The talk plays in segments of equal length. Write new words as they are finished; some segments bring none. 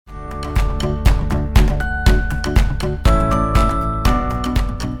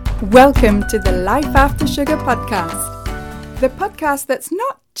Welcome to the Life After Sugar podcast, the podcast that's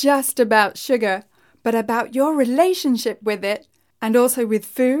not just about sugar, but about your relationship with it and also with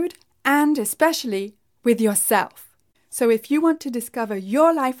food and especially with yourself. So if you want to discover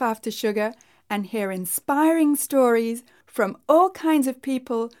your life after sugar and hear inspiring stories from all kinds of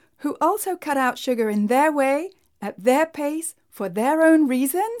people who also cut out sugar in their way, at their pace, for their own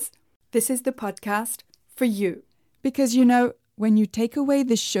reasons, this is the podcast for you. Because when you take away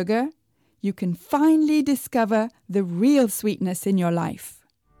the sugar, you can finally discover the real sweetness in your life.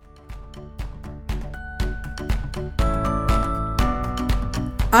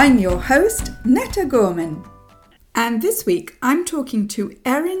 I'm your host, Netta Gorman. And this week I'm talking to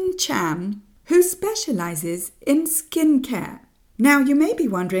Erin Cham, who specializes in skincare. Now you may be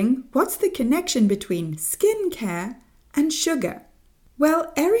wondering, what's the connection between skincare and sugar?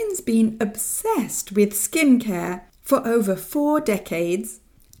 Well, Erin's been obsessed with skincare for over 4 decades,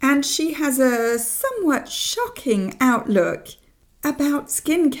 and she has a somewhat shocking outlook about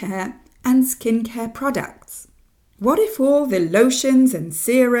skincare and skincare products. What if all the lotions and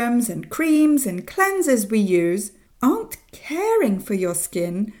serums and creams and cleansers we use aren't caring for your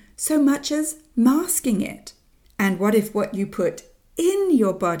skin so much as masking it? And what if what you put in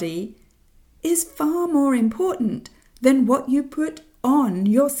your body is far more important than what you put on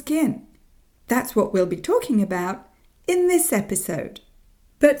your skin? That's what we'll be talking about in this episode.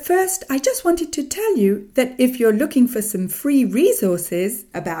 But first, I just wanted to tell you that if you're looking for some free resources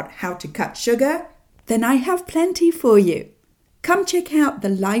about how to cut sugar, then I have plenty for you. Come check out the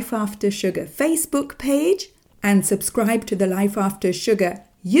Life After Sugar Facebook page and subscribe to the Life After Sugar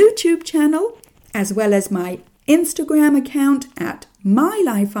YouTube channel, as well as my Instagram account at My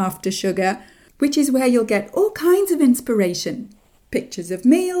Life After Sugar, which is where you'll get all kinds of inspiration. Pictures of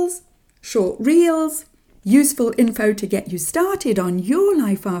meals, short reels, useful info to get you started on your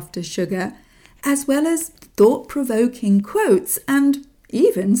life after sugar, as well as thought-provoking quotes and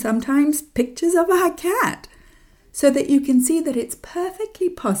even sometimes pictures of our cat, so that you can see that it's perfectly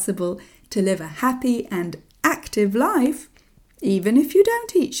possible to live a happy and active life, even if you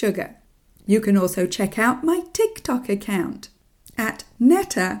don't eat sugar. You can also check out my TikTok account at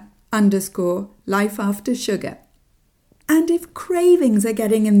Netta_lifeaftersugar. And if cravings are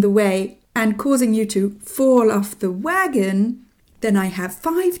getting in the way and causing you to fall off the wagon, then I have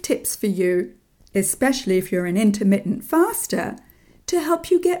 5 tips for you, especially if you're an intermittent faster, to help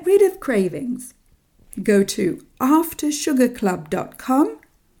you get rid of cravings. Go to aftersugarclub.com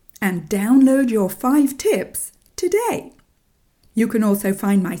and download your 5 tips today. You can also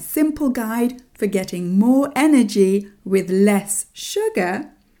find my simple guide for getting more energy with less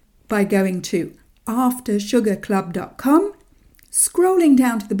sugar by going to aftersugarclub.com, scrolling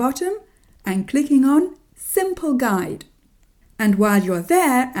down to the bottom and clicking on Simple Guide. And while you're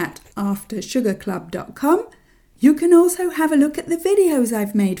there at aftersugarclub.com, you can also have a look at the videos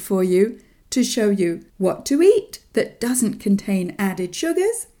I've made for you to show you what to eat that doesn't contain added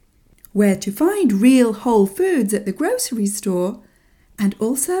sugars, where to find real whole foods at the grocery store, and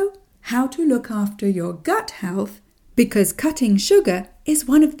also how to look after your gut health, because cutting sugar is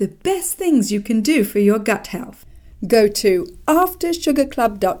one of the best things you can do for your gut health. Go to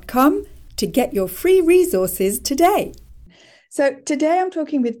aftersugarclub.com to get your free resources today. So today I'm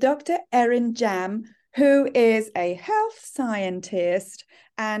talking with Dr. Erin Cham, who is a health scientist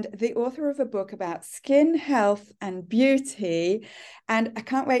and the author of a book about skin health and beauty. And I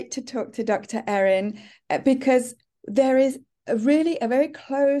can't wait to talk to Dr. Erin because there is a very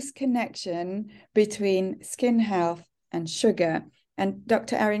close connection between skin health and sugar. And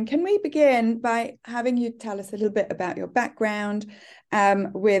Dr. Erin, can we begin by having you tell us a little bit about your background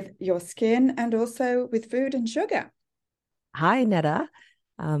with your skin and also with food and sugar? Hi, Netta.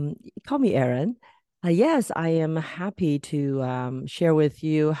 Call me Erin. Yes, I am happy to share with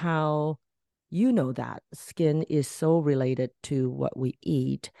you how that skin is so related to what we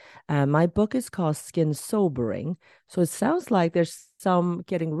eat. My book is called Skin Sobering. So it sounds like there's some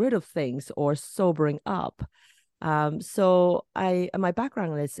getting rid of things or sobering up. So my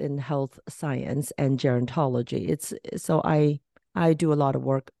background is in health science and gerontology. I do a lot of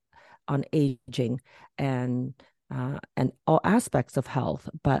work on aging and all aspects of health.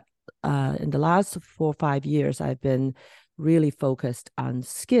 But in the last 4 or 5 years, I've been really focused on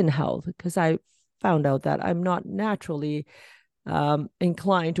skin health because I found out that I'm not naturally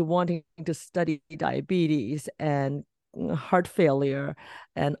inclined to wanting to study diabetes and heart failure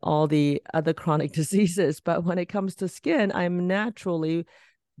and all the other chronic diseases. But when it comes to skin, I'm naturally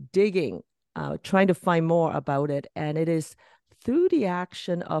digging, trying to find more about it. And it is through the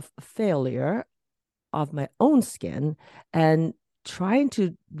action of failure of my own skin and trying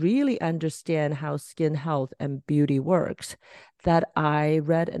to really understand how skin health and beauty works that I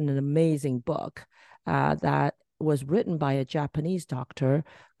read an amazing book that was written by a Japanese doctor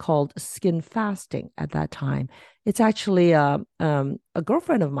called Skin Fasting at that time. It's actually a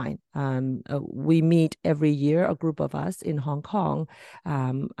girlfriend of mine. We meet every year, a group of us in Hong Kong.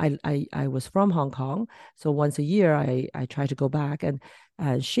 I was from Hong Kong, so once a year I try to go back,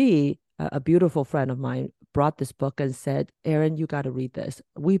 and she, a beautiful friend of mine, brought this book and said, Erin, you got to read this.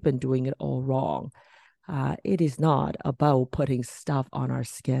 We've been doing it all wrong. It is not about putting stuff on our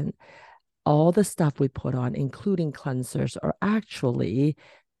skin. All the stuff we put on, including cleansers, are actually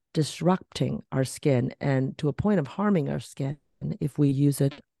disrupting our skin and to a point of harming our skin if we use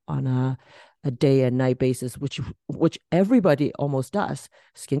it on a day and night basis, which everybody almost does.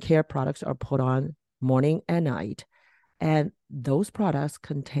 Skincare products are put on morning and night, and those products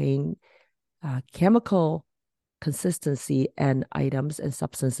contain chemical consistency and items and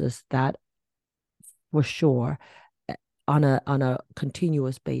substances that for sure on a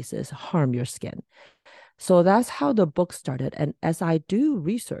continuous basis harm your skin. So that's how the book started. And as I do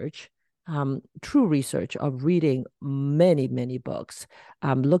research, true research of reading many, many books,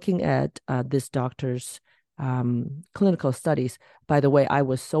 looking at this doctor's clinical studies. By the way, I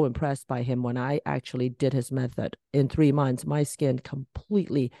was so impressed by him when I actually did his method. In 3 months, my skin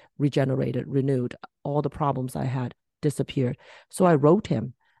completely regenerated, renewed. All the problems I had disappeared. So I wrote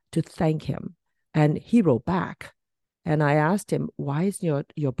him to thank him, and he wrote back. And I asked him, why is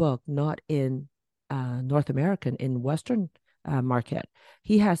your book not in North American, in Western market?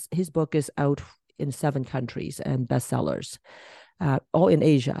 His book is out in 7 countries and bestsellers, all in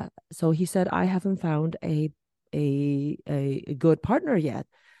Asia. So he said, I haven't found a good partner yet.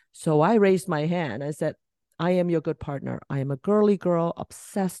 So I raised my hand. I said, I am your good partner. I am a girly girl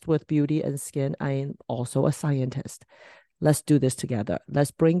obsessed with beauty and skin. I am also a scientist. Let's do this together.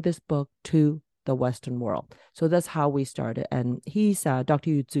 Let's bring this book to the Western world. So that's how we started. And he's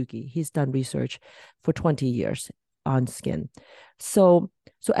Dr. Yuzuki. He's done research for 20 years on skin. So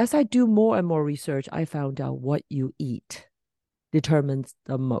as I do more and more research, I found out what you eat determines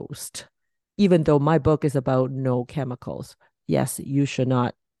the most. Even though my book is about no chemicals, yes, you should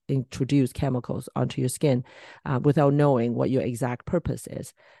not introduce chemicals onto your skin without knowing what your exact purpose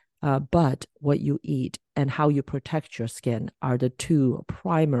is. But what you eat and how you protect your skin are the two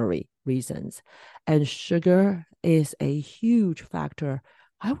primary reasons. And sugar is a huge factor.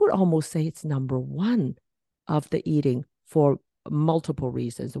 I would almost say it's number one of the eating for multiple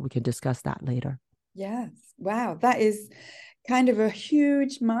reasons. We can discuss that later. Yes. Wow. That is kind of a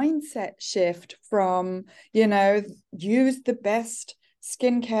huge mindset shift from, use the best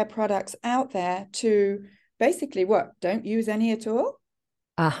skincare products out there to basically what? Don't use any at all?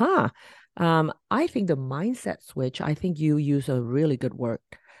 Aha. I think the mindset switch, I think you use a really good word,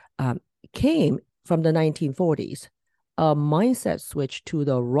 came from the 1940s. A mindset switch to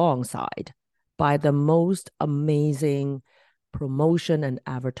the wrong side by the most amazing promotion and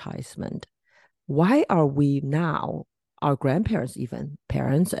advertisement. Why are we now, our grandparents, even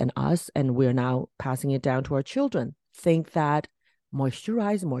parents and us, and we're now passing it down to our children, think that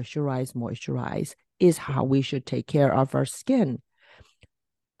moisturize, moisturize, moisturize is how we should take care of our skin?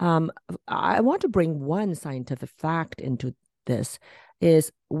 I want to bring one scientific fact into this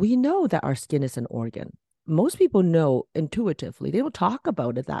is we know that our skin is an organ. Most people know intuitively. They don't talk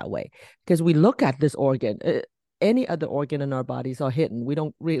about it that way because we look at this organ. Any other organ in our bodies are hidden. We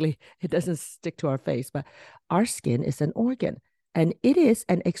don't really, it doesn't stick to our face, but our skin is an organ and it is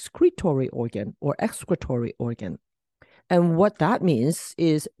an excretory organ or excretory organ. And what that means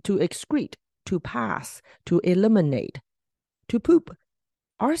is to excrete, to pass, to eliminate, to poop.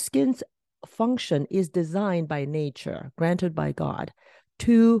 Our skin's function is designed by nature, granted by God,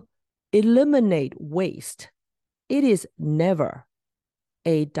 to eliminate waste. It is never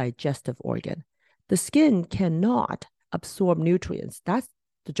a digestive organ. The skin cannot absorb nutrients. That's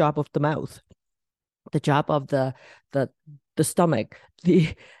the job of the mouth, the job of the stomach,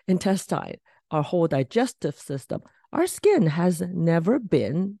 the intestine, our whole digestive system. Our skin has never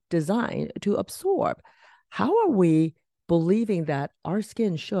been designed to absorb. How are we believing that our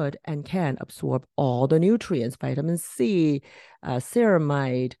skin should and can absorb all the nutrients, vitamin C,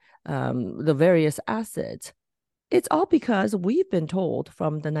 ceramide, the various acids? It's all because we've been told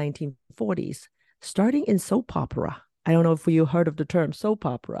from the 1940s, starting in soap opera. I don't know if you heard of the term soap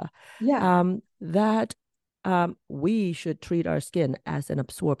opera. Yeah. That we should treat our skin as an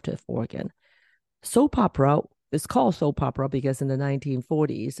absorptive organ. Soap opera is called soap opera because in the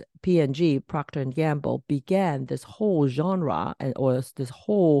 1940s, P&G, Procter and Gamble, began this whole genre or this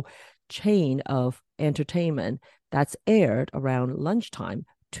whole chain of entertainment that's aired around lunchtime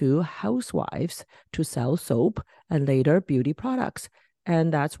to housewives to sell soap and later beauty products.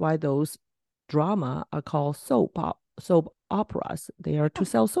 And that's why those drama are called soap operas. They are to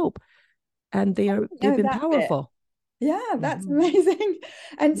sell soap, and they've No, been that bit. powerful. Yeah, that's Mhm. amazing.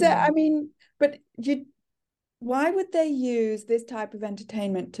 And so, Yeah. I mean, but why would they use this type of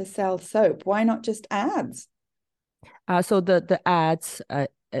entertainment to sell soap? Why not just ads? So the ads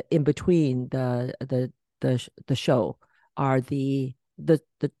in between the show are the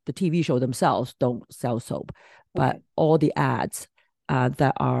TV show themselves don't sell soap, but Okay, all the ads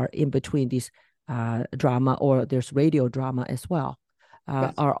that are in between these drama, or there's radio drama as well,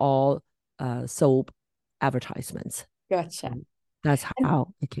 gotcha, are all soap advertisements. gotcha. So that's And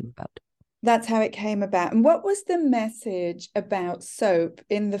how it came about. that's how it came about. And what was the message about soap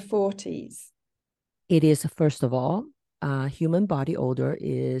in the 40s? It is, first of all, human body odor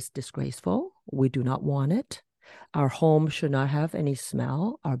is disgraceful. We do not want it. Our home should not have any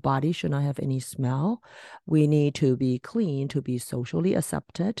smell. Our body should not have any smell. We need to be clean to be socially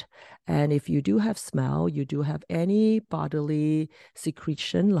accepted. And if you do have smell, you do have any bodily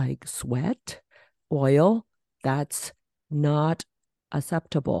secretion like sweat, oil, that's not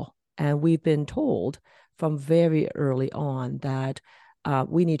acceptable. And we've been told from very early on that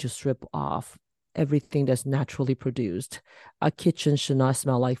we need to strip off everything that's naturally produced. A kitchen should not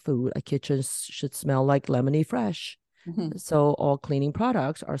smell like food. A kitchen should smell like lemony fresh. Mhm. So all cleaning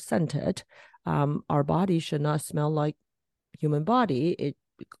products are scented. Our body should not smell like human body.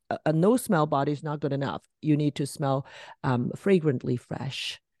 A no smell body is not good enough. You need to smell fragrantly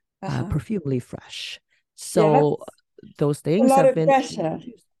fresh, Uh-huh. perfumely fresh. Yeah, So that's those a things lot have of been pressure.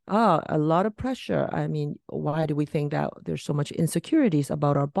 introduced. Ah, a lot of pressure. I mean, why do we think that there's so much insecurities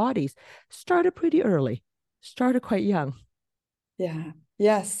about our bodies? Started pretty early, started quite young. Yeah.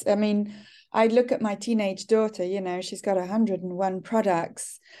 Yes. I mean, I look at my teenage daughter, she's got 101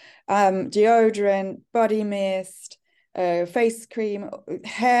 products, deodorant, body mist, face cream,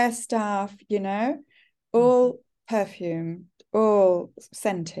 hair stuff, Mhm. all perfumed, all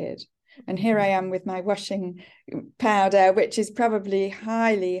scented. And here I Mhm. am with my washing powder, which is probably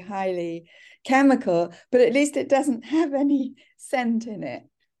highly, highly chemical, but at least it doesn't have any scent in it.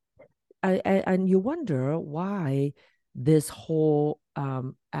 And you wonder why this whole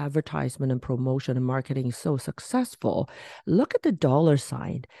advertisement and promotion and marketing is so successful. Look at the dollar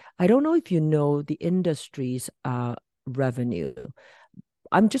sign. I don't know if you know the industry's revenue.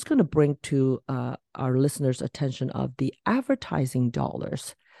 I'm just going to bring to our listeners' attention of the advertising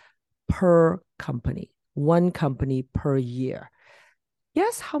dollars per company, one company per year.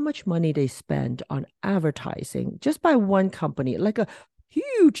 Guess how much money they spend on advertising just by one company, like a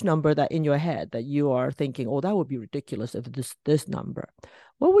huge number that in your head that you are thinking, oh, that would be ridiculous if this number.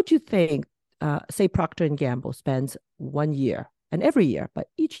 What would you think? Say Procter and Gamble spends 1 year, and every year, but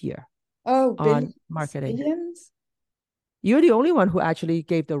each year Oh, on billions, marketing. billions. You're the only one who actually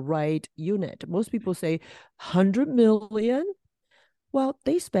gave the right unit. Most people say 100 million. Well,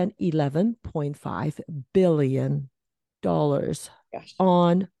 they spent $11.5 billion Gosh.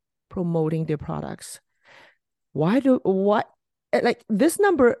 on promoting their products. Why do what like this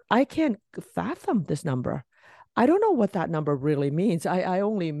number? I can't fathom this number. I don't know what that number really means.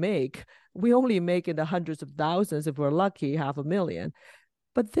 We only make in the hundreds of thousands if we're lucky, 500,000.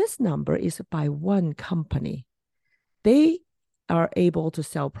 But this number is by one company. They are able to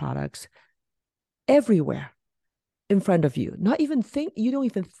sell products everywhere in front of you. Not even think you don't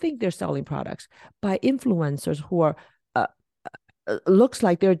even think they're selling products by influencers who are looks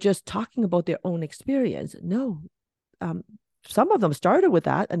like they're just talking about their own experience. No, um, some of them started with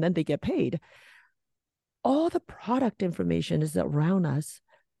that and then they get paid. All the product information is around us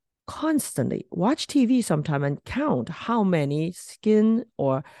constantly. Watch TV sometime and count how many skin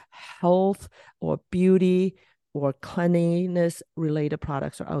or health or beauty or cleanliness related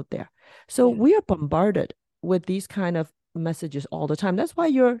products are out there. So Yeah. we are bombarded with these kind of messages all the time. That's why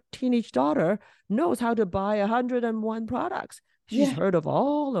your teenage daughter knows how to buy 101 products. She's Yeah. heard of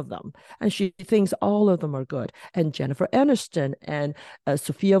all of them and she thinks all of them are good. And Jennifer Aniston and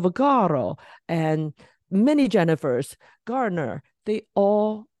Sofia Vergara and many Jennifers, Garner, they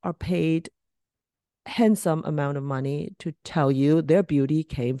all are paid handsome amount of money to tell you their beauty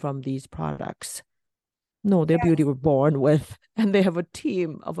came from these products. No, their beauty were born with, and they have a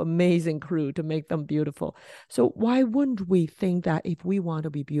team of amazing crew to make them beautiful. So why wouldn't we think that if we want to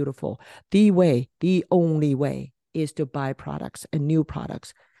be beautiful, the only way is to buy products and new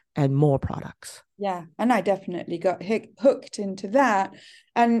products and more products? Yeah. And I definitely got hooked into that.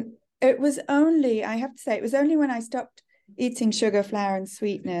 And I have to say, it was only when I stopped eating sugar, flour, and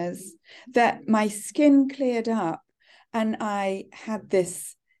sweeteners that my skin cleared up and I had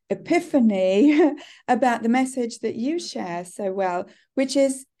this epiphany about the message that you share so well, which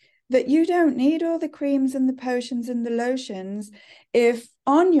is that you don't need all the creams and the potions and the lotions if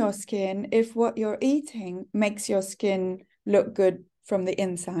what you're eating makes your skin look good from the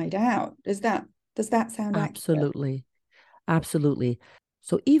inside out. Does that sound accurate? Absolutely. Absolutely.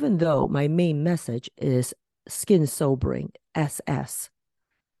 So even though my main message is skin sobering, SS,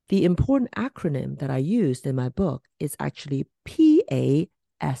 the important acronym that I used in my book is actually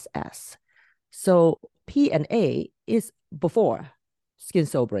PASS. So P and A is before skin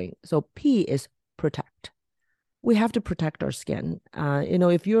sobering. So P is protect. We have to protect our skin.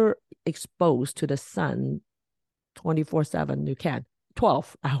 If you're exposed to the sun 24/7, you can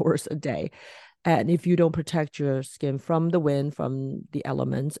 12 hours a day. And if you don't protect your skin from the wind, from the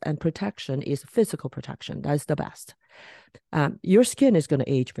elements, and protection is physical protection, that's the best. Your skin is going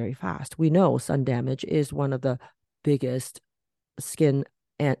to age very fast. We know sun damage is one of the biggest skin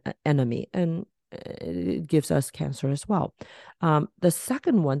enemy, and it gives us cancer as well. The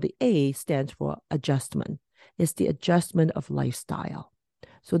second one, the A, stands for adjustment. It's the adjustment of lifestyle.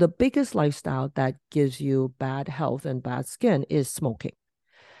 So the biggest lifestyle that gives you bad health and bad skin is smoking.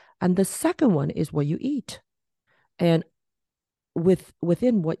 And the second one is what you eat. And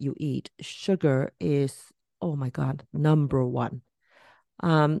within what you eat, sugar is, oh my God, number one.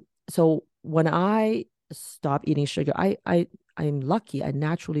 So when I stop eating sugar, I'm lucky. I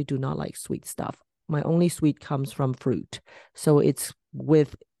naturally do not like sweet stuff. My only sweet comes from fruit. So it's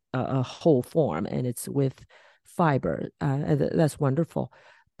with a whole form and it's with fiber. That's wonderful.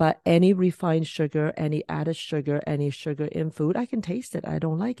 But any refined sugar, any added sugar, any sugar in food, I can taste it. I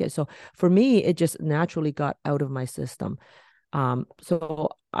don't like it. So for me, it just naturally got out of my system. So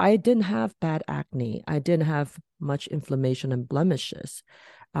I didn't have bad acne. I didn't have much inflammation and blemishes.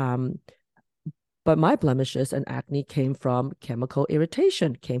 But my blemishes and acne came from chemical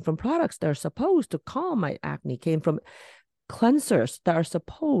irritation, came from products that are supposed to calm my acne, came from cleansers that are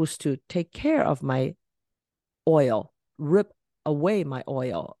supposed to take care of my oil, rip away my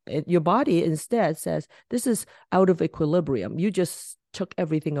oil. Your body instead says, this is out of equilibrium. You just took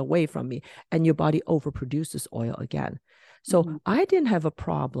everything away from me, and your body overproduces oil again. So I didn't have a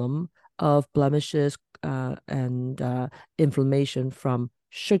problem of blemishes and inflammation from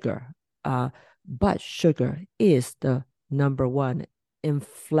sugar. But sugar is the number one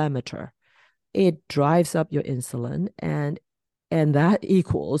inflammator. It drives up your insulin, and that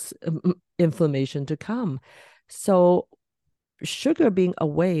equals inflammation to come. So sugar being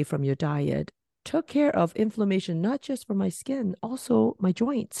away from your diet took care of inflammation, not just for my skin, also my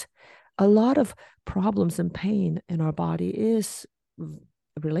joints. A lot of problems and pain in our body is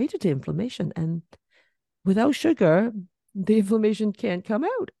related to inflammation. And without sugar, the inflammation can't come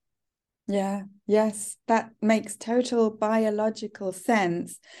out. Yeah, yes, that makes total biological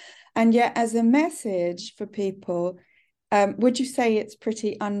sense. And yet, as a message for people, would you say it's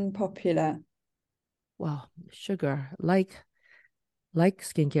pretty unpopular? Well, sugar, like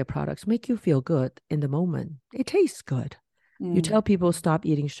skincare products, make you feel good in the moment. It tastes good. You tell people stop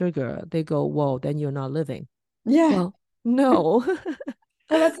eating sugar, they go, whoa, then you're not living. Yeah. Well, no. Well,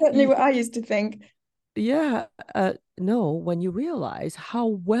 that's certainly what I used to think. Yeah, no, when you realize how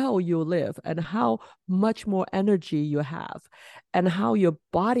well you live and how much more energy you have and how your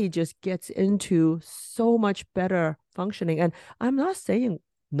body just gets into so much better functioning. And I'm not saying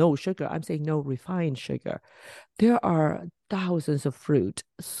no sugar, I'm saying no refined sugar. There are thousands of fruit,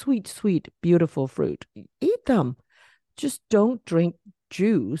 sweet, beautiful fruit. Eat them. Just don't drink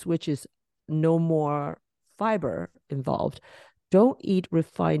juice, which is no more fiber involved. Don't eat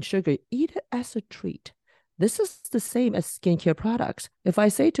refined sugar. Eat it as a treat. This is the same as skincare products. If I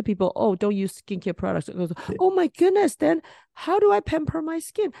say to people, oh, don't use skincare products, it goes, oh my goodness, then how do I pamper my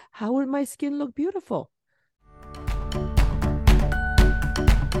skin? How would my skin look beautiful?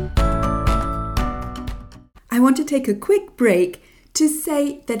 I want to take a quick break to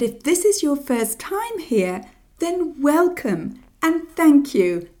say that if this is your first time here, then welcome and thank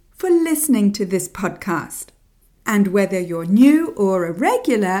you for listening to this podcast. And whether you're new or a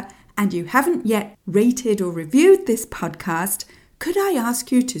regular and you haven't yet rated or reviewed this podcast, could I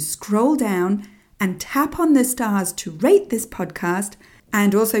ask you to scroll down and tap on the stars to rate this podcast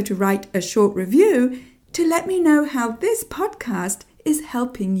and also to write a short review to let me know how this podcast is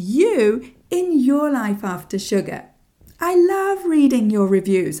helping you in your life after sugar. I love reading your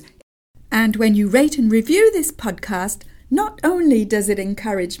reviews. And when you rate and review this podcast, not only does it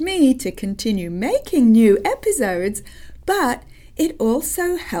encourage me to continue making new episodes, but it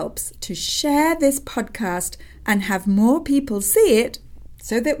also helps to share this podcast and have more people see it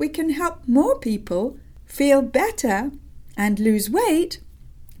so that we can help more people feel better and lose weight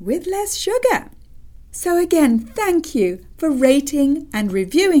with less sugar. So again, thank you for rating and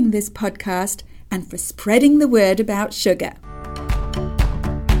reviewing this podcast and for spreading the word about sugar.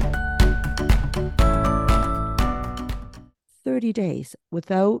 "30 days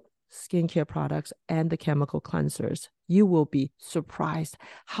without skincare products and the chemical cleansers, you will be surprised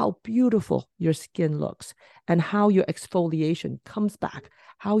how beautiful your skin looks and how your exfoliation comes back,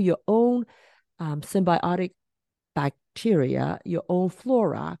 how your own symbiotic bacteria, your own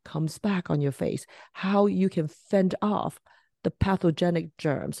flora comes back on your face, how you can fend off the pathogenic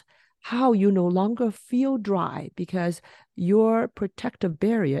germs, how you no longer feel dry because your protective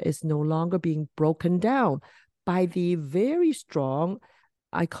barrier is no longer being broken down by the very strong,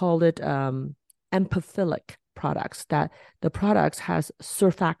 I call it empaphilic products, that the products has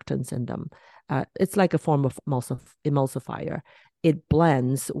surfactants in them. It's like a form of emulsifier. It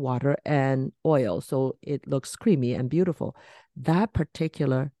blends water and oil, so it looks creamy and beautiful. That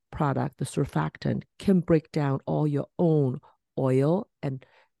particular product, the surfactant, can break down all your own oil and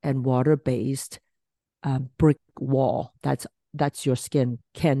water-based brick wall. That's your skin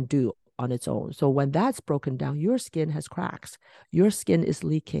can do on its own. So when that's broken down, your skin has cracks. Your skin is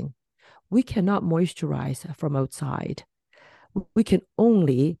leaking. We cannot moisturize from outside. We can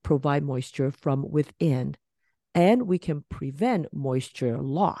only provide moisture from within, and we can prevent moisture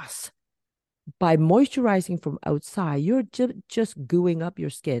loss. By moisturizing from outside, you're just gooing up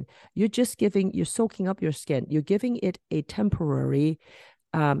your skin. You're soaking up your skin. You're giving it a temporary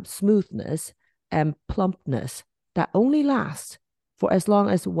smoothness and plumpness that only lasts for as long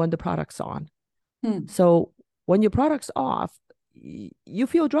as when the product's on. So when your product's off, you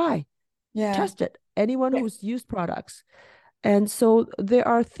feel dry. Yeah. Test it. Anyone who's used products. And so there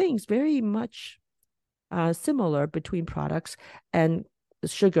are things very much similar between products and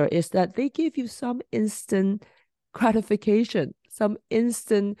sugar, is that they give you some instant gratification, some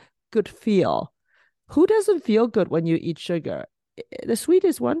instant good feel. Who doesn't feel good when you eat sugar? The sweet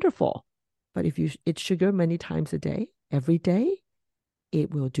is wonderful, but if you eat sugar many times a day, every day,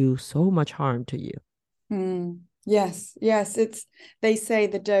 it will do so much harm to you. Yes. They say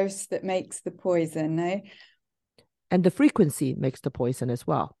the dose that makes the poison, eh? And the frequency makes the poison as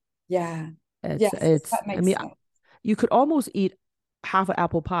well. Yeah. That makes sense. You could almost eat half an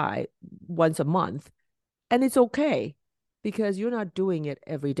apple pie once a month, and it's okay because you're not doing it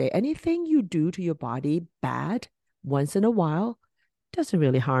every day. Anything you do to your body bad once in a while doesn't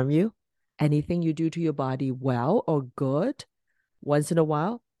really harm you. Anything you do to your body well or good once in a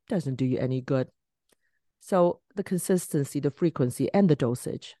while doesn't do you any good. So the consistency, the frequency, and the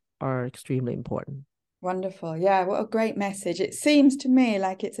dosage are extremely important. Wonderful. Yeah, what a great message. It seems to me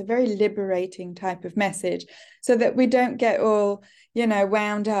like it's a very liberating type of message, so that we don't get all,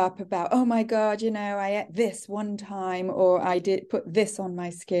 wound up about, oh my God, I ate this one time, or I did put this on my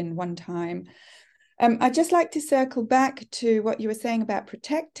skin one time. I'd just like to circle back to what you were saying about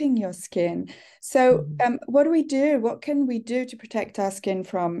protecting your skin. So what do we do? What can we do to protect our skin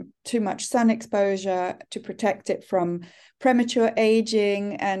from too much sun exposure, to protect it from premature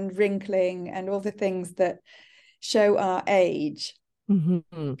aging and wrinkling and all the things that show our age?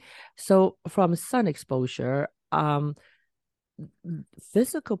 So from sun exposure,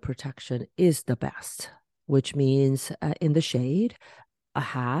 physical protection is the best, which means in the shade, a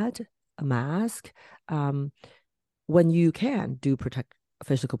hat, a mask, when you can do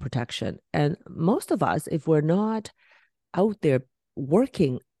physical protection. And most of us, if we're not out there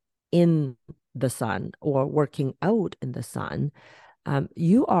working in the sun or working out in the sun,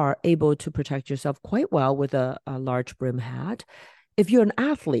 you are able to protect yourself quite well with a large brim hat. If you're an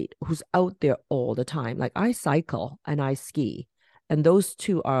athlete who's out there all the time, like I cycle and I ski, and those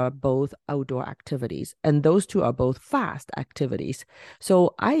two are both outdoor activities, and those two are both fast activities.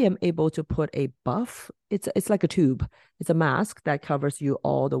 So I am able to put a buff. It's like a tube. It's a mask that covers you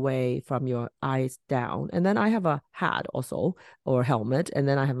all the way from your eyes down. And then I have a hat also, or helmet, and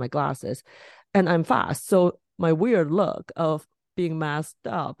then I have my glasses, and I'm fast. So my weird look of being masked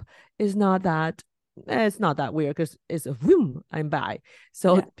up is not that it's not that weird, because it's a vroom, I'm by.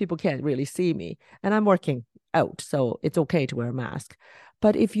 So people can't really see me. And I'm working out, so it's okay to wear a mask.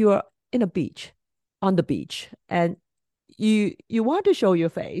 But if you're on the beach, and you want to show your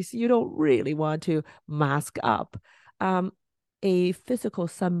face, you don't really want to mask up, a physical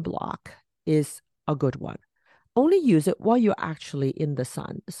sunblock is a good one. Only use it while you're actually in the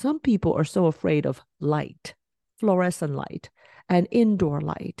sun. Some people are so afraid of light, fluorescent light, and indoor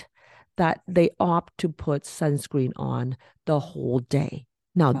light, that they opt to put sunscreen on the whole day.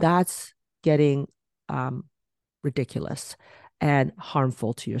 Now that's getting ridiculous and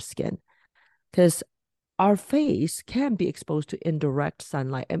harmful to your skin because our face can be exposed to indirect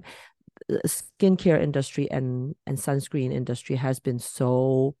sunlight. And skincare industry and sunscreen industry has been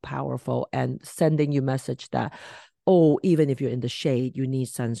so powerful and sending you message that, oh, even if you're in the shade, you need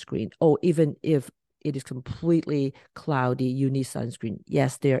sunscreen. Oh, even if it is completely cloudy, you need sunscreen.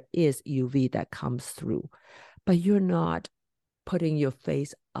 Yes, there is UV that comes through, but you're not putting your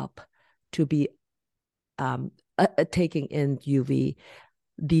face up to be taking in UV.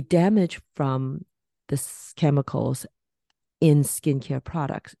 The damage from the chemicals in skincare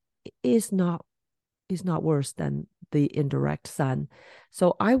products is not worse than the indirect sun.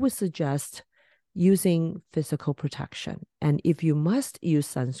 So I would suggest using physical protection. And if you must use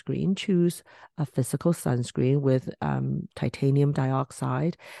sunscreen, choose a physical sunscreen with titanium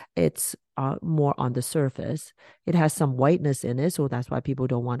dioxide. It's more on the surface. It has some whiteness in it, so that's why people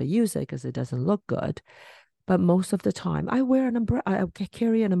don't want to use it because it doesn't look good. But most of the time, I wear an umbrella. I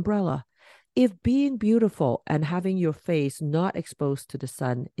carry an umbrella. If being beautiful and having your face not exposed to the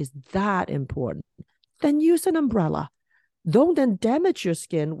sun is that important, then use an umbrella. Don't then damage your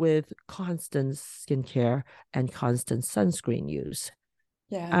skin with constant skincare and constant sunscreen use.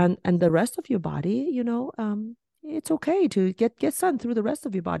 Yeah. And the rest of your body, it's okay to get sun through the rest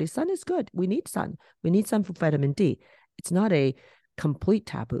of your body. Sun is good. We need sun. We need sun for vitamin D. It's not a complete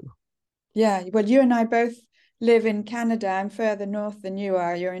taboo. Yeah. Well, you and I both live in Canada. I'm further north than you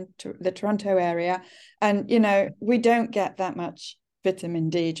are. You're in the Toronto area. And, we don't get that much vitamin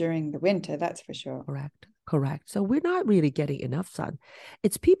D during the winter, that's for sure. Correct. Correct. So we're not really getting enough sun.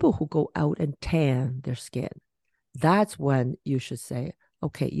 It's people who go out and tan their skin. That's when you should say,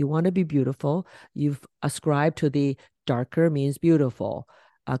 okay, you want to be beautiful. You've ascribed to the darker means beautiful.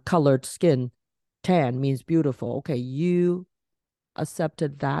 Colored skin, tan means beautiful. Okay, you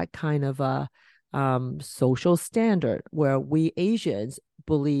accepted that kind of a social standard where we Asians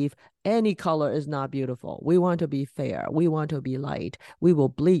believe any color is not beautiful. We want to be fair. We want to be light. We will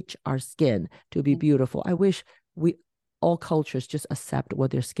bleach our skin to be beautiful. I wish we all cultures just accept what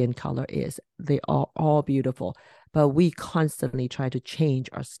their skin color is. They are all beautiful, but we constantly try to change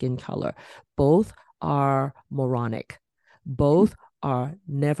our skin color. Both are moronic. Both are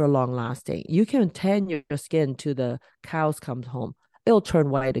never long lasting. You can tan your skin to the cows come home. It'll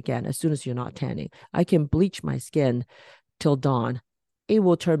turn white again as soon as you're not tanning. I can bleach my skin till dawn. It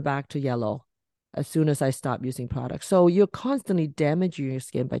will turn back to yellow as soon as I stop using products. So you're constantly damaging your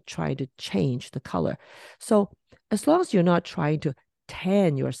skin by trying to change the color. So as long as you're not trying to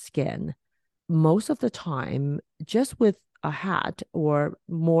tan your skin, most of the time, just with a hat or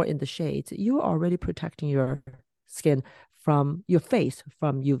more in the shades, you're already protecting your skin from your face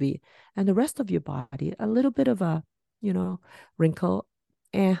from UV, and the rest of your body, a little bit of a, wrinkle.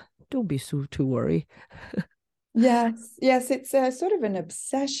 Don't be too worried. Yes, yes, it's a sort of an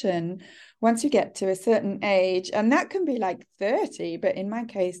obsession once you get to a certain age, and that can be like 30, but in my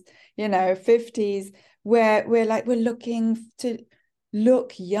case, 50s, where we're looking to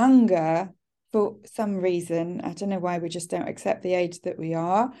look younger for some reason. I don't know why we just don't accept the age that we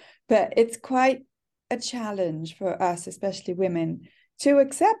are, but it's quite a challenge for us, especially women, to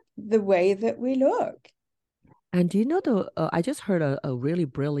accept the way that we look. And do you know I just heard a really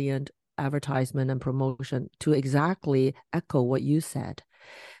brilliant advertisement and promotion to exactly echo what you said.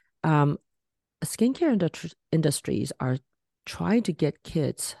 Um, skincare industries are trying to get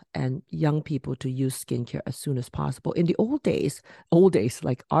kids and young people to use skincare as soon as possible. In the old days,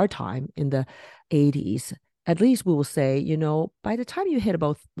 like our time in the 80s, at least we will say, by the time you hit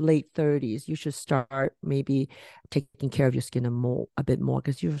about late 30s, you should start maybe taking care of your skin a bit more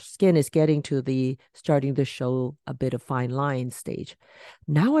because your skin is getting to the starting to show a bit of fine line stage.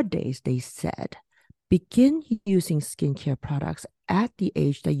 Nowadays, they said, begin using skincare products at the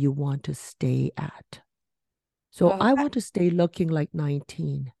age that you want to stay at. So Oh, I want to stay looking like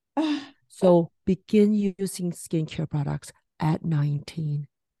 19. So begin using skincare products at 19.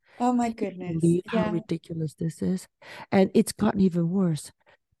 oh my Can you goodness. believe how Yeah. ridiculous this is? And it's gotten even worse.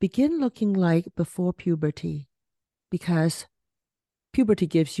 Begin looking like before puberty because puberty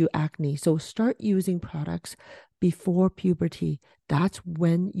gives you acne. So start using products before puberty. That's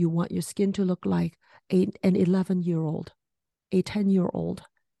when you want your skin to look like an 11-year-old, a 10-year-old.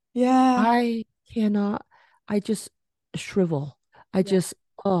 Yeah. I cannot, I just shrivel. I Yeah. just,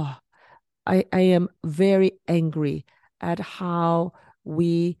 oh, I am very angry at how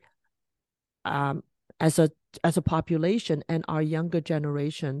we um, as a population and our younger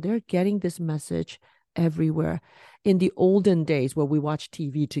generation, they're getting this message everywhere. In the olden days where we watch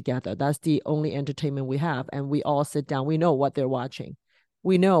TV together, that's the only entertainment we have, and we all sit down. We know what they're watching,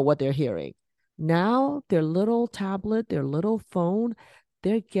 we know what they're hearing. Now, their little tablet, their little phone,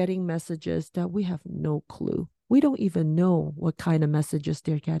 they're getting messages that we have no clue. We don't even know what kind of messages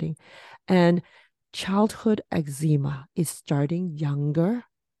they're getting. And childhood eczema is starting younger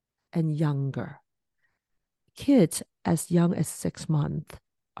and younger. Kids as young as 6 months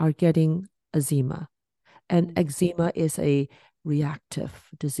are getting eczema. And Mm. eczema is a reactive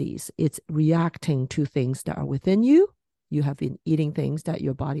disease. It's reacting to things that are within you. You have been eating things that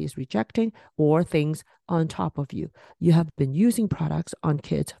your body is rejecting or things on top of you. You have been using products on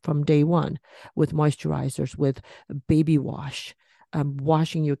kids from day one with moisturizers, with baby wash,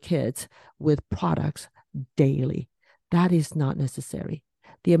 washing your kids with products daily. That is not necessary.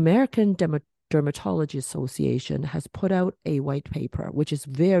 The American Dermatology Association has put out a white paper, which is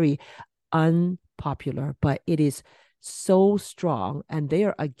very unpopular, but it is so strong, and they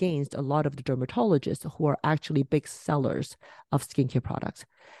are against a lot of the dermatologists who are actually big sellers of skincare products.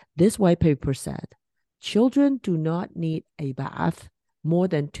 This white paper said children do not need a bath more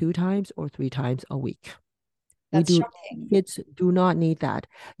than 2 times or 3 times a week. We That's do shocking. Kids do not need that.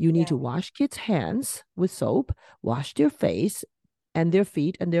 You need Yeah. to wash kids' hands with soap, wash their face and their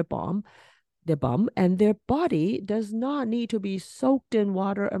feet and their bum, and their body does not need to be soaked in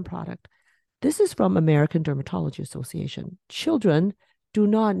water and product. This is from American Dermatology Association. Children do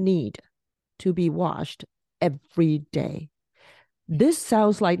not need to be washed every day. This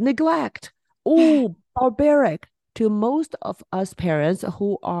sounds like neglect. Oh, barbaric to most of us parents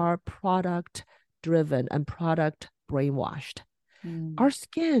who are product driven and product brainwashed. Mm. Our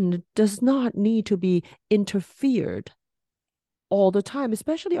skin does not need to be interfered all the time,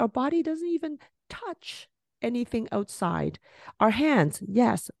 especially our body doesn't even touch anything outside. Our hands,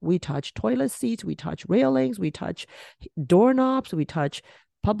 yes, we touch toilet seats, we touch railings, we touch doorknobs, we touch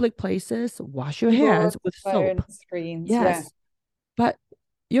public places. Wash your hands Keyboards, with soap. phones, screens. Yeah. Yes. But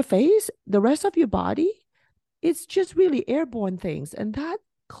your face, the rest of your body, it's just really airborne things. And that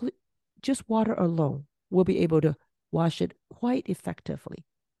just water alone will be able to wash it quite effectively.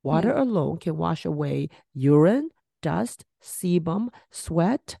 Water Mm. alone can wash away urine, dust, sebum,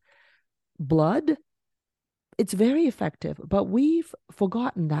 sweat, blood. It's very effective, but we've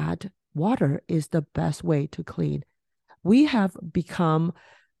forgotten that water is the best way to clean. We have become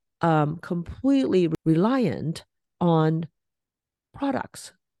completely reliant on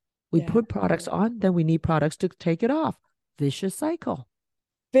products. We Yeah. put products on, then we need products to take it off. Vicious cycle.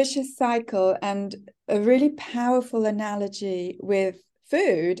 Vicious cycle, and a really powerful analogy with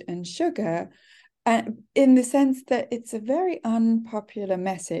food and sugar, in the sense that it's a very unpopular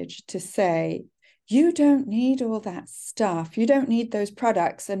message to say, you don't need all that stuff. You don't need those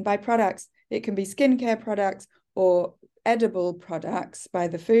products. And by products, it can be skincare products or edible products by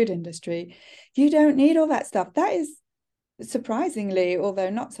the food industry. You don't need all that stuff. That is surprisingly, although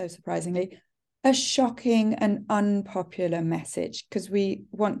not so surprisingly, a shocking and unpopular message, because we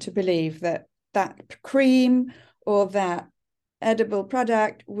want to believe that that cream or that edible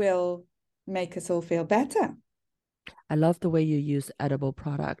product will make us all feel better. I love the way you use edible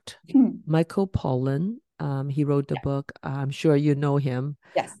product. Hmm. Michael Pollan, he wrote the book. I'm sure you know him.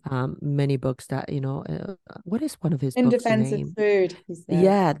 Yes. Many books that, what is one of his In books' defense of name? food, he says.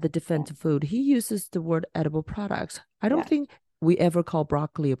 Yeah, The Yeah. Defense of Food. He uses the word edible products. I don't Yeah. think we ever call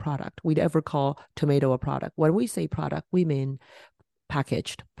broccoli a product. We'd ever call tomato a product. When we say product, we mean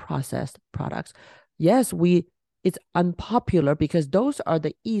packaged, processed products. Yes, it's unpopular because those are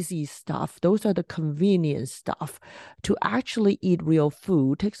the easy stuff. Those are the convenient stuff. To actually eat real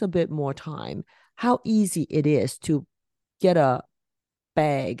food takes a bit more time. How easy it is to get a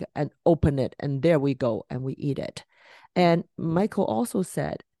bag and open it, and there we go, and we eat it. And Michael also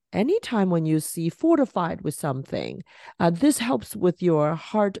said, anytime when you see fortified with something, this helps with your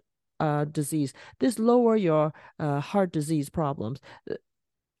heart disease. This lower your heart disease problems.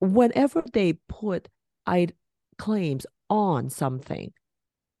 Whenever they put claims on something,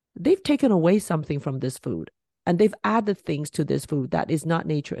 they've taken away something from this food and they've added things to this food that is not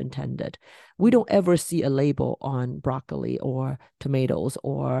nature intended. We don't ever see a label on broccoli or tomatoes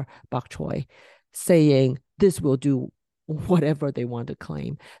or bok choy saying this will do whatever they want to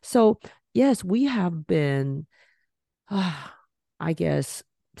claim. So, yes, we have been, I guess,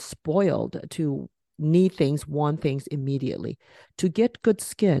 spoiled to need things, want things immediately. To get good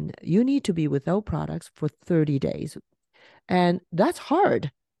skin, you need to be without products for 30 days. And that's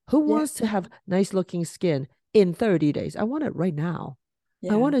hard. Who Yeah. wants to have nice looking skin in 30 days? I want it right now. I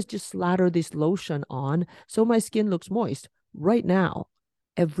Yeah. want to just slather this lotion on so my skin looks moist right now.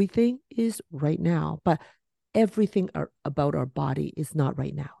 Everything is right now, but everything about our body is not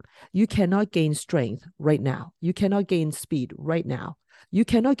right now. You cannot gain strength right now. You cannot gain speed right now. You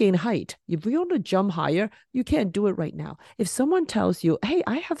cannot gain height. If you want to jump higher, you can't do it right now. If someone tells you, hey,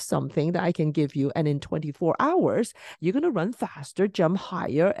 I have something that I can give you, and in 24 hours, you're going to run faster, jump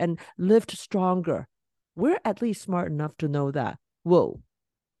higher, and lift stronger. We're at least smart enough to know that, whoa,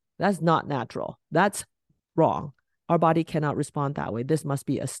 that's not natural. That's wrong. Our body cannot respond that way. This must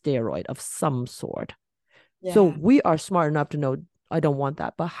be a steroid of some sort. Yeah. So we are smart enough to know, I don't want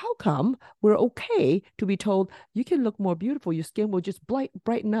that. But how come we're okay to be told you can look more beautiful? Your skin will just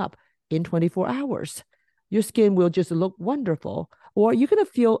brighten up in 24 hours. Your skin will just look wonderful. Or you're going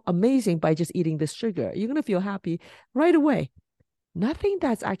to feel amazing by just eating this sugar. You're going to feel happy right away. Nothing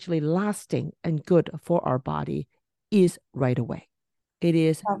that's actually lasting and good for our body is right away. It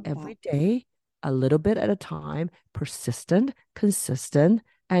is every day, a little bit at a time, persistent, consistent,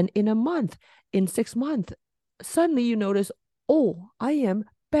 and in a month, in 6 months, suddenly you notice, oh, I am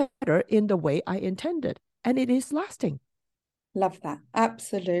better in the way I intended, and it is lasting. Love that.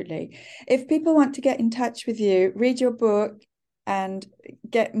 Absolutely. If people want to get in touch with you, read your book and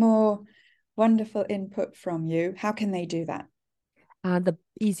get more wonderful input from you, how can they do that? The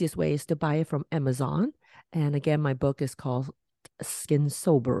easiest way is to buy it from Amazon. And again, my book is called Skin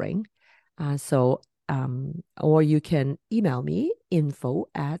Sobering. Or you can email me,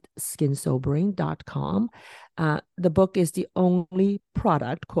 info@skinsobering.com. The book is the only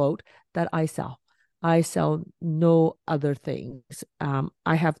product, quote, that I sell. I sell no other things.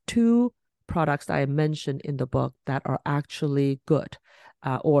 I have 2 products that I mentioned in the book that are actually good.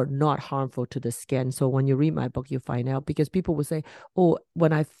 Or not harmful to the skin. So when you read my book, you find out, because people will say, oh,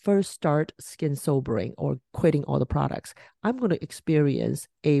 when I first start skin sobering or quitting all the products, I'm going to experience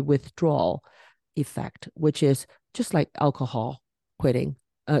a withdrawal effect, which is just like alcohol quitting,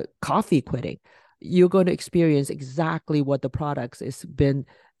 coffee quitting. You're going to experience exactly what the products has been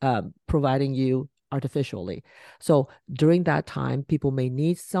providing you artificially. So during that time, people may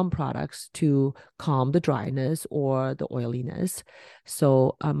need some products to calm the dryness or the oiliness.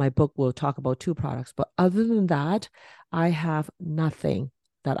 So my book will talk about 2 products. But other than that, I have nothing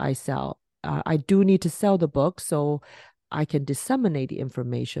that I sell. I do need to sell the book so I can disseminate the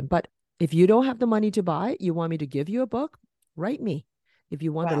information. But if you don't have the money to buy, you want me to give you a book, write me. If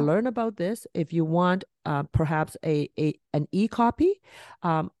you want to learn about this, if you want perhaps an e-copy,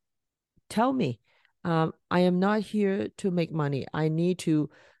 tell me. I am not here to make money. I need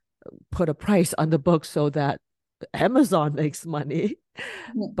to put a price on the book so that Amazon makes money.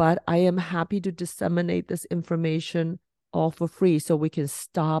 But I am happy to disseminate this information all for free so we can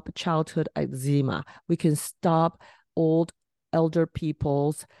stop childhood eczema. We can stop elder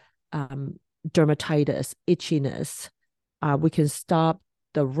people's dermatitis, itchiness. We can stop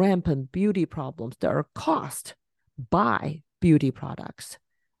the rampant beauty problems that are caused by beauty products.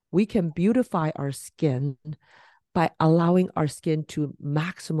 We can beautify our skin by allowing our skin to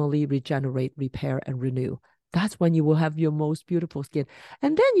maximally regenerate, repair, and renew. That's when you will have your most beautiful skin.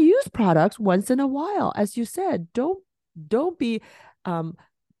 And then you use products once in a while. As you said, don't be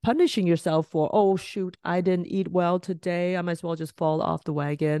punishing yourself for, oh, shoot, I didn't eat well today. I might as well just fall off the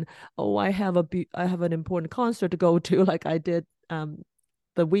wagon. Oh, I have an important concert to go to, like I did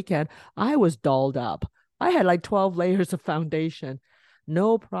the weekend. I was dolled up. I had like 12 layers of foundation.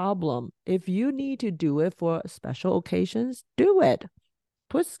 No problem. If you need to do it for special occasions, do it.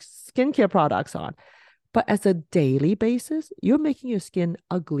 Put skincare products on. But as a daily basis, you're making your skin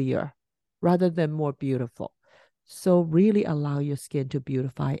uglier rather than more beautiful. So really allow your skin to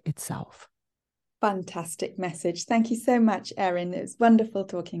beautify itself. Fantastic message. Thank you so much, Erin. It was wonderful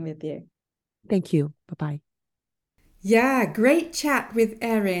talking with you. Thank you. Bye-bye. Yeah, great chat with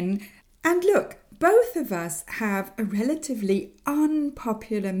Erin. And look, both of us have a relatively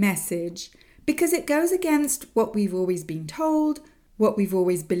unpopular message because it goes against what we've always been told, what we've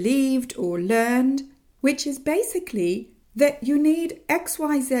always believed or learned, which is basically that you need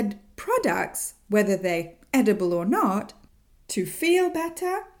XYZ products, whether they're edible or not, to feel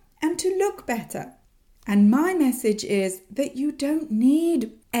better and to look better. And my message is that you don't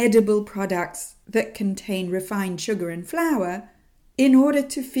need edible products that contain refined sugar and flour in order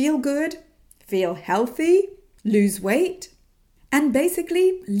to feel good, feel healthy, lose weight, and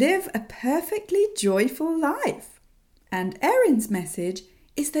basically live a perfectly joyful life. And Erin's message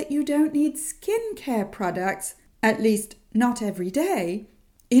is that you don't need skincare products, at least not every day,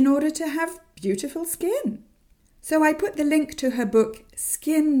 in order to have beautiful skin. So I put the link to her book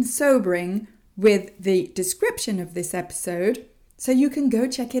Skin Sobering with the description of this episode, so you can go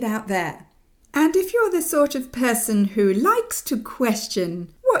check it out there. And if you're the sort of person who likes to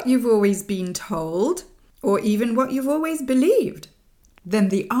question what you've always been told, or even what you've always believed, then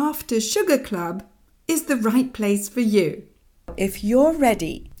the After Sugar Club is the right place for you. If you're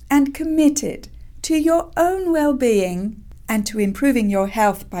ready and committed to your own well-being and to improving your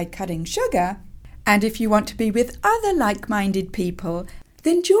health by cutting sugar, and if you want to be with other like-minded people,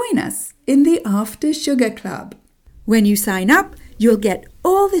 then join us in the After Sugar Club. When you sign up, you'll get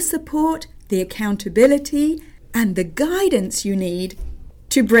all the support, the accountability, and the guidance you need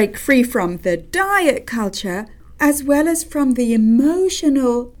to break free from the diet culture as well as from the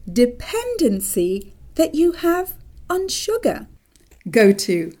emotional dependency that you have on sugar. Go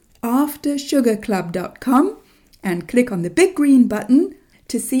to aftersugarclub.com and click on the big green button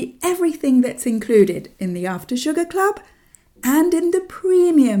to see everything that's included in the After Sugar Club and in the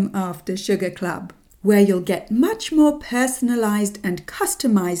Premium After Sugar Club, where you'll get much more personalized and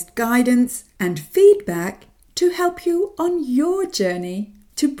customized guidance and feedback to help you on your journey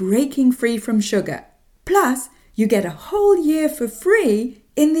to breaking free from sugar. Plus, you get a whole year for free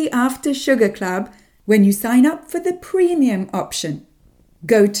in the After Sugar Club when you sign up for the premium option.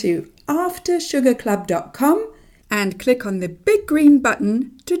 Go to aftersugarclub.com and click on the big green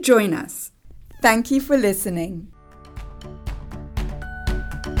button to join us. Thank you for listening.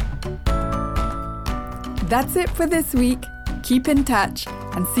 That's it for this week. Keep in touch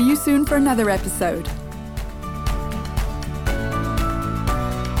and see you soon for another episode.